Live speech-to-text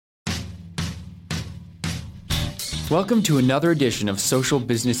Welcome to another edition of Social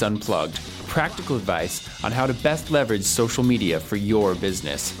Business Unplugged, practical advice on how to best leverage social media for your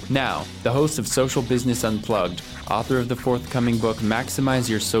business. Now, the host of Social Business Unplugged, author of the forthcoming book Maximize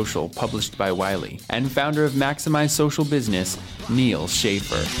Your Social, published by Wiley, and founder of Maximize Social Business, Neal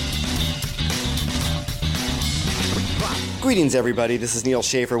Schaffer. Greetings, everybody. This is Neal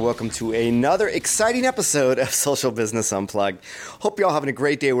Schaffer. Welcome to another exciting episode of Social Business Unplugged. Hope you're all having a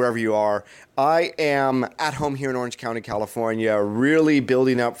great day wherever you are. I am at home here in Orange County, California, really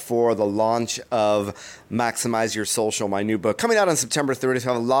building up for the launch of Maximize Your Social, my new book, coming out on September 30th.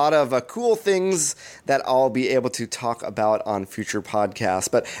 I have a lot of cool things that I'll be able to talk about on future podcasts.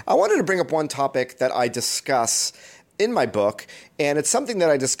 But I wanted to bring up one topic that I discuss in my book, and it's something that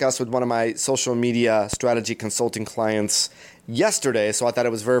I discussed with one of my social media strategy consulting clients yesterday, so I thought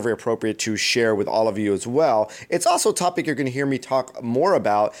it was very, very appropriate to share with all of you as well. It's also a topic you're going to hear me talk more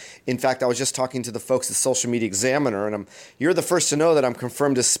about. In fact, I was just talking to the folks at Social Media Examiner, and you're the first to know that I'm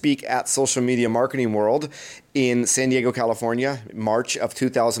confirmed to speak at Social Media Marketing World in San Diego, California, March of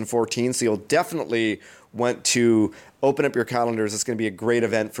 2014, so you'll definitely want to open up your calendars. It's going to be a great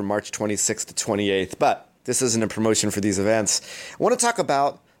event from March 26th to 28th, but this isn't a promotion for these events. I want to talk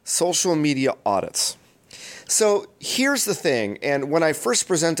about social media audits. So here's the thing, and when I first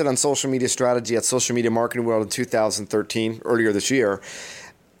presented on social media strategy at Social Media Marketing World in 2013, earlier this year,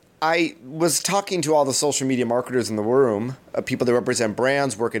 I was talking to all the social media marketers in the room, people that represent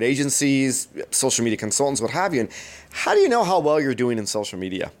brands, work at agencies, social media consultants, what have you. And how do you know how well you're doing in social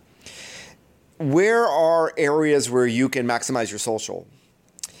media? Where are areas where you can maximize your social?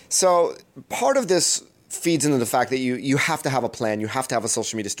 So part of this feeds into the fact that you have to have a plan, you have to have a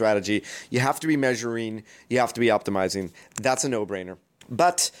social media strategy, you have to be measuring, you have to be optimizing. That's a no-brainer.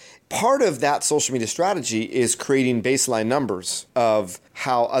 But part of that social media strategy is creating baseline numbers of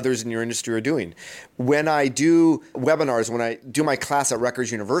how others in your industry are doing. When I do webinars, when I do my class at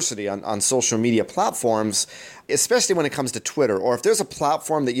Rutgers University on social media platforms, especially when it comes to Twitter, or if there's a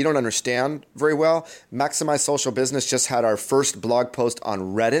platform that you don't understand very well, Maximize Social Business just had our first blog post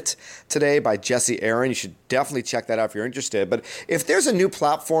on Reddit today by Jesse Aaron. You should definitely check that out if you're interested. But if there's a new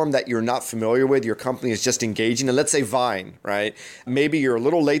platform that you're not familiar with, your company is just engaging, and let's say Vine, right? Maybe you're a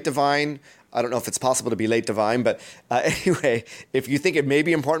little late to Vine. I don't know if it's possible to be late to Vine, but anyway, if you think it may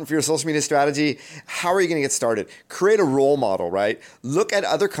be important for your social media strategy, how are you going to get started? Create a role model, right? Look at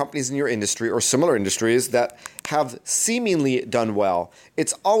other companies in your industry or similar industries that have seemingly done well.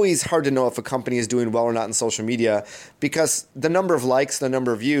 It's always hard to know if a company is doing well or not in social media because the number of likes, the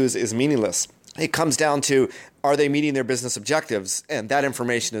number of views is meaningless. It comes down to, are they meeting their business objectives? And that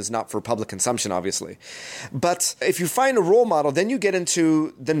information is not for public consumption, obviously. But if you find a role model, then you get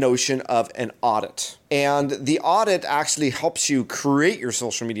into the notion of an audit. And the audit actually helps you create your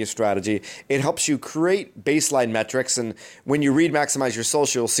social media strategy. It helps you create baseline metrics. And when you read Maximize Your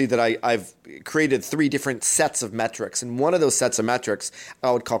Social, you'll see that I've created 3 different sets of metrics. And one of those sets of metrics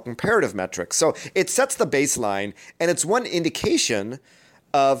I would call comparative metrics. So it sets the baseline, and it's one indication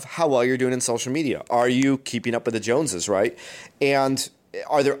of how well you're doing in social media. Are you keeping up with the Joneses, right? And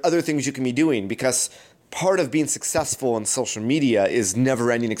are there other things you can be doing? Because part of being successful in social media is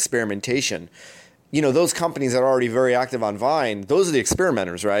never-ending experimentation. You know, those companies that are already very active on Vine, those are the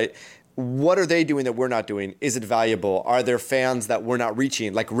experimenters, right? What are they doing that we're not doing? Is it valuable? Are there fans that we're not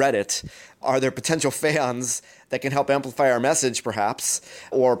reaching, like Reddit? Are there potential fans that can help amplify our message, perhaps,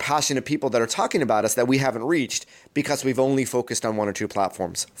 or passionate people that are talking about us that we haven't reached because we've only focused on 1 or 2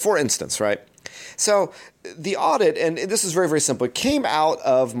 platforms, for instance, right? So the audit, and this is very, very simple, it came out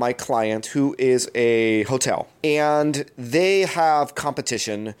of my client who is a hotel, and they have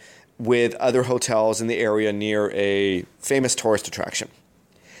competition with other hotels in the area near a famous tourist attraction.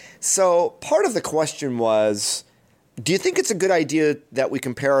 So part of the question was, do you think it's a good idea that we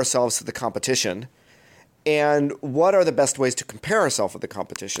compare ourselves to the competition? And what are the best ways to compare ourselves with the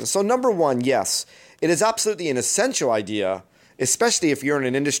competition? So number one, yes, it is absolutely an essential idea, especially if you're in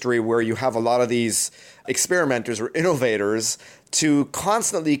an industry where you have a lot of these experimenters or innovators, to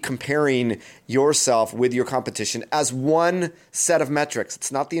constantly comparing yourself with your competition as one set of metrics. It's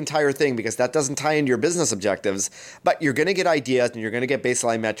not the entire thing because that doesn't tie into your business objectives, but you're going to get ideas and you're going to get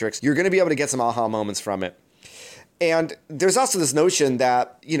baseline metrics. You're going to be able to get some aha moments from it. And there's also this notion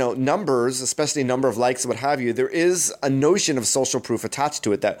that, you know, numbers, especially number of likes and what have you, there is a notion of social proof attached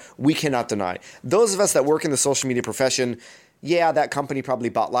to it that we cannot deny. Those of us that work in the social media profession, yeah, that company probably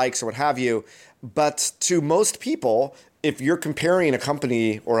bought likes or what have you, but to most people, if you're comparing a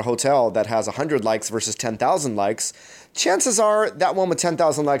company or a hotel that has 100 likes versus 10,000 likes, chances are that one with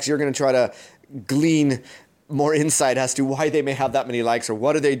 10,000 likes, you're going to try to glean more insight as to why they may have that many likes or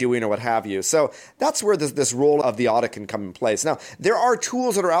what are they doing or what have you. So that's where this role of the audit can come in place. Now, there are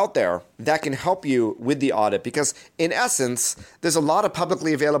tools that are out there that can help you with the audit because in essence, there's a lot of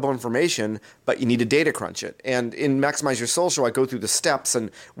publicly available information, but you need to data crunch it. And in Maximize Your Social, I go through the steps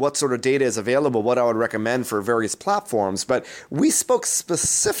and what sort of data is available, what I would recommend for various platforms. But we spoke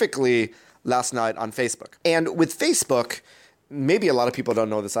specifically last night on Facebook. And with Facebook, maybe a lot of people don't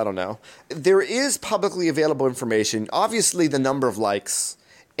know this, I don't know. There is publicly available information, obviously the number of likes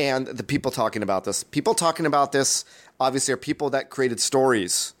and the people talking about this. People talking about this obviously are people that created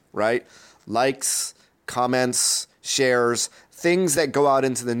stories, right? Likes, comments, shares, things that go out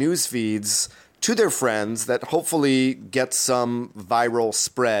into the news feeds to their friends that hopefully get some viral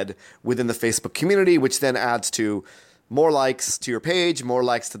spread within the Facebook community, which then adds to more likes to your page, more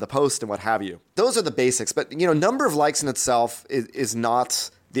likes to the post, and what have you. Those are the basics. But, number of likes in itself is not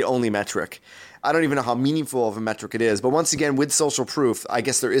the only metric. I don't even know how meaningful of a metric it is. But once again, with social proof, I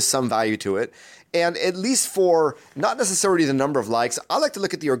guess there is some value to it. And at least for not necessarily the number of likes, I like to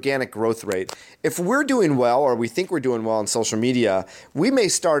look at the organic growth rate. If we're doing well, or we think we're doing well on social media, we may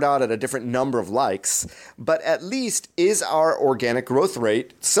start out at a different number of likes, but at least is our organic growth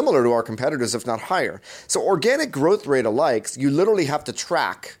rate similar to our competitors, if not higher? So organic growth rate of likes, you literally have to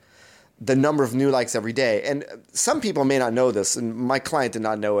track the number of new likes every day. And some people may not know this, and my client did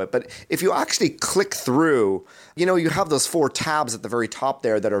not know it, but if you actually click through, you have those 4 tabs at the very top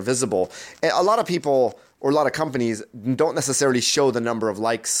there that are visible. And a lot of people or a lot of companies don't necessarily show the number of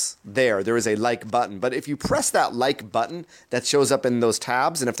likes there. There is a like button. But if you press that like button that shows up in those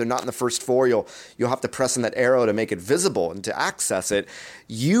tabs, and if they're not in the first 4, you'll have to press on that arrow to make it visible and to access it,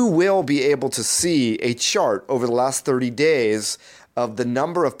 you will be able to see a chart over the last 30 days of the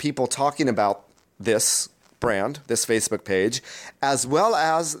number of people talking about this brand, this Facebook page, as well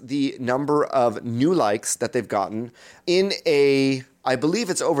as the number of new likes that they've gotten in I believe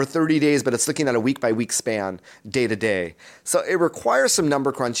it's over 30 days, but it's looking at a week-by-week span, day to day. So it requires some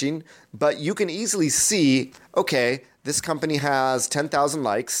number crunching, but you can easily see, okay, this company has 10,000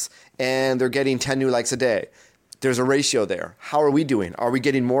 likes, and they're getting 10 new likes a day. There's a ratio there. How are we doing? Are we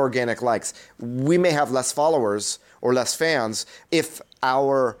getting more organic likes? We may have less followers or less fans. If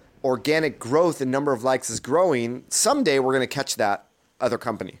our organic growth in number of likes is growing, someday we're going to catch that other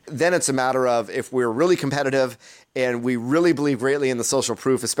company. Then it's a matter of if we're really competitive and we really believe greatly in the social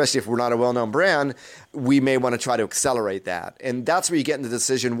proof, especially if we're not a well-known brand, we may want to try to accelerate that. And that's where you get into the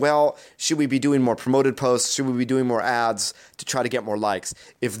decision, well, should we be doing more promoted posts? Should we be doing more ads to try to get more likes?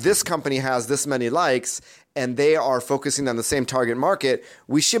 If this company has this many likes and they are focusing on the same target market,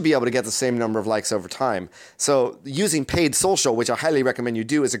 we should be able to get the same number of likes over time. So using paid social, which I highly recommend you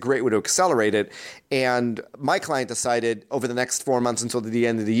do, is a great way to accelerate it. And my client decided over the next 4 months until the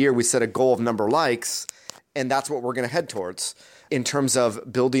end of the year, we set a goal of number of likes, and that's what we're going to head towards in terms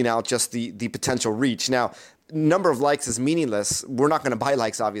of building out just the potential reach. Now, number of likes is meaningless. We're not going to buy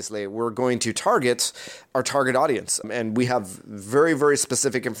likes, obviously. We're going to target our target audience. And we have very, very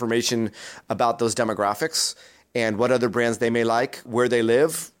specific information about those demographics and what other brands they may like, where they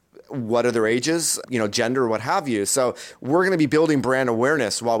live, what are their ages, gender, what have you. So we're going to be building brand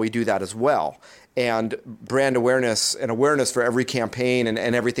awareness while we do that as well. And brand awareness and awareness for every campaign and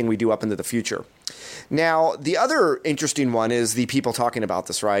everything we do up into the future. Now, the other interesting one is the people talking about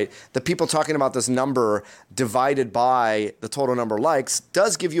this, right? The people talking about this number divided by the total number of likes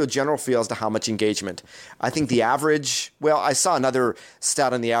does give you a general feel as to how much engagement. I think the average, I saw another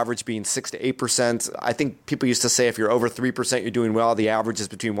stat on the average being 6 to 8%. I think people used to say if you're over 3%, you're doing well. The average is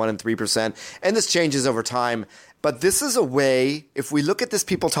between 1 and 3%. And this changes over time. But this is a way, if we look at this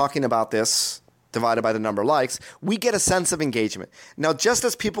people talking about this divided by the number of likes, we get a sense of engagement. Now, just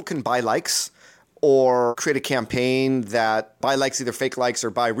as people can buy likes, or create a campaign that buy likes, either fake likes or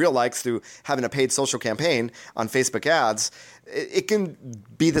buy real likes through having a paid social campaign on Facebook ads, it can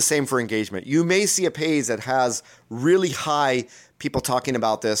be the same for engagement. You may see a page that has really high people talking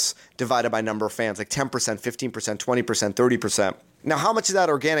about this divided by number of fans, like 10%, 15%, 20%, 30%. Now, how much is that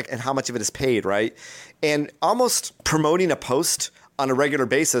organic and how much of it is paid, right? And almost promoting a post on a regular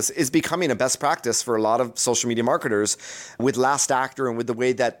basis is becoming a best practice for a lot of social media marketers. With Last Actor and with the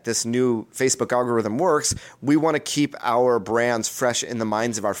way that this new Facebook algorithm works, we want to keep our brands fresh in the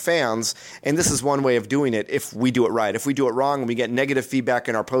minds of our fans. And this is one way of doing it if we do it right. If we do it wrong and we get negative feedback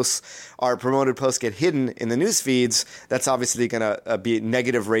and our promoted posts get hidden in the news feeds, that's obviously going to be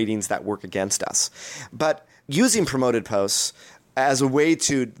negative ratings that work against us. But using promoted posts, as a way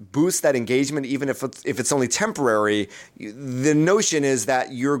to boost that engagement, even if it's only temporary, the notion is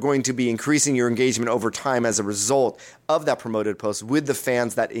that you're going to be increasing your engagement over time as a result of that promoted post with the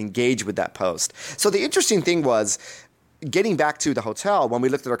fans that engage with that post. So the interesting thing was, getting back to the hotel, when we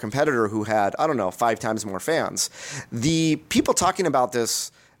looked at our competitor who had, 5 times more fans, the people talking about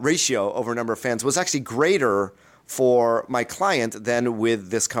this ratio over number of fans was actually greater for my client than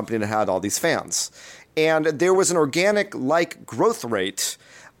with this company that had all these fans. And there was an organic growth rate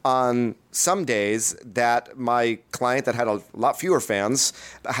on some days that my client that had a lot fewer fans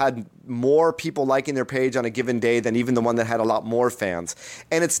had more people liking their page on a given day than even the one that had a lot more fans.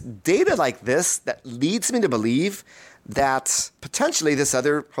 And it's data like this that leads me to believe that potentially this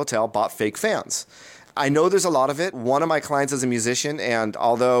other hotel bought fake fans. I know there's a lot of it. One of my clients is a musician, and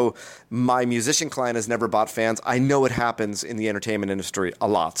although my musician client has never bought fans, I know it happens in the entertainment industry a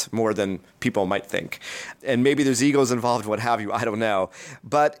lot, more than people might think. And maybe there's egos involved, what have you, I don't know.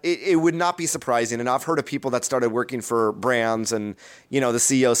 But it would not be surprising, and I've heard of people that started working for brands, and the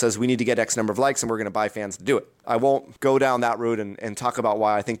CEO says, we need to get X number of likes, and we're going to buy fans to do it. I won't go down that route and talk about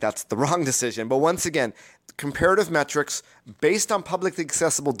why I think that's the wrong decision. But once again, comparative metrics based on publicly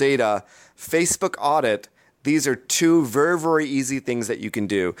accessible data, Facebook audit, these are 2 very, very easy things that you can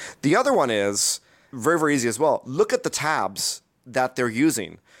do. The other one is very, very easy as well. Look at the tabs that they're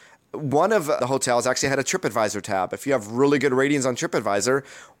using. One of the hotels actually had a TripAdvisor tab. If you have really good ratings on TripAdvisor,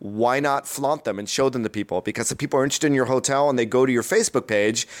 why not flaunt them and show them to people? Because if people are interested in your hotel and they go to your Facebook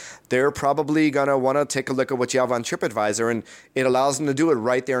page, they're probably going to want to take a look at what you have on TripAdvisor, and it allows them to do it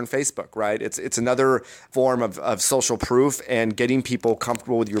right there on Facebook, right? It's another form of social proof and getting people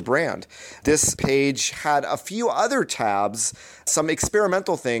comfortable with your brand. This page had a few other tabs, some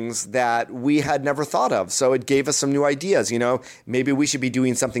experimental things that we had never thought of. So it gave us some new ideas. Maybe we should be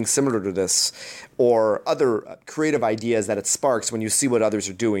doing something similar to this, or other creative ideas that it sparks when you see what others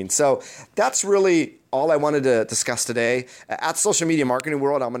are doing. So that's really all I wanted to discuss today. At Social Media Marketing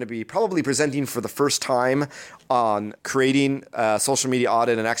World, I'm going to be probably presenting for the first time on creating a social media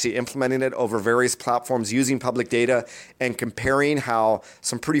audit and actually implementing it over various platforms using public data and comparing how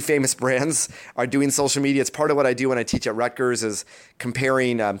some pretty famous brands are doing social media. It's part of what I do when I teach at Rutgers, is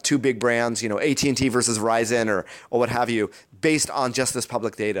comparing 2 big brands, AT&T versus Verizon or what have you, based on just this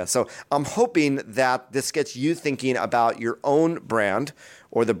public data. So I'm hoping that this gets you thinking about your own brand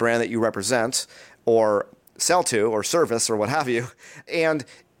or the brand that you represent or sell to or service or what have you, and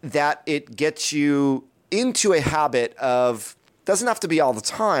that it gets you into a habit of, doesn't have to be all the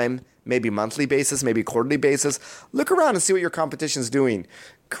time, maybe monthly basis, maybe quarterly basis. Look around and see what your competition's doing.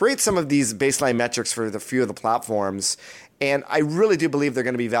 Create some of these baseline metrics for the few of the platforms. And I really do believe they're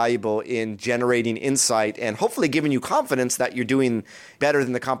going to be valuable in generating insight and hopefully giving you confidence that you're doing better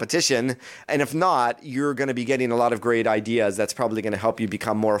than the competition. And if not, you're going to be getting a lot of great ideas that's probably going to help you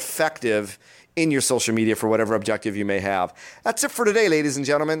become more effective in your social media for whatever objective you may have. That's it for today, ladies and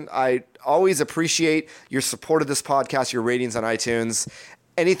gentlemen. I always appreciate your support of this podcast, your ratings on iTunes.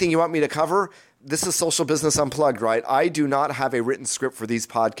 Anything you want me to cover? This is Social Business Unplugged, right? I do not have a written script for these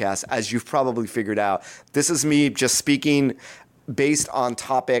podcasts, as you've probably figured out. This is me just speaking based on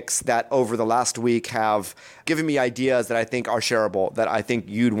topics that over the last week have given me ideas that I think are shareable, that I think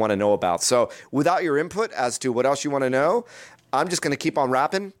you'd want to know about. So without your input as to what else you want to know, I'm just going to keep on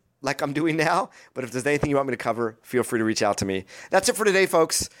rapping like I'm doing now. But if there's anything you want me to cover, feel free to reach out to me. That's it for today,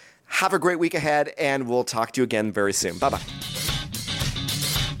 folks. Have a great week ahead, and we'll talk to you again very soon. Bye-bye.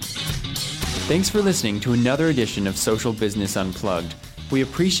 Thanks for listening to another edition of Social Business Unplugged. We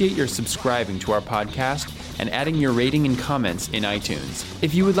appreciate your subscribing to our podcast and adding your rating and comments in iTunes.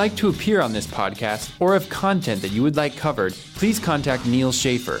 If you would like to appear on this podcast or have content that you would like covered, please contact Neal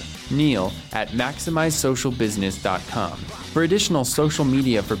Schaffer, neal@maximizesocialbusiness.com. For additional social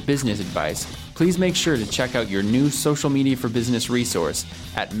media for business advice, please make sure to check out your new social media for business resource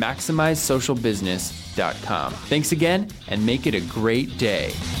at maximizesocialbusiness.com. Thanks again, and make it a great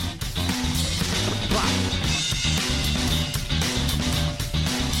day.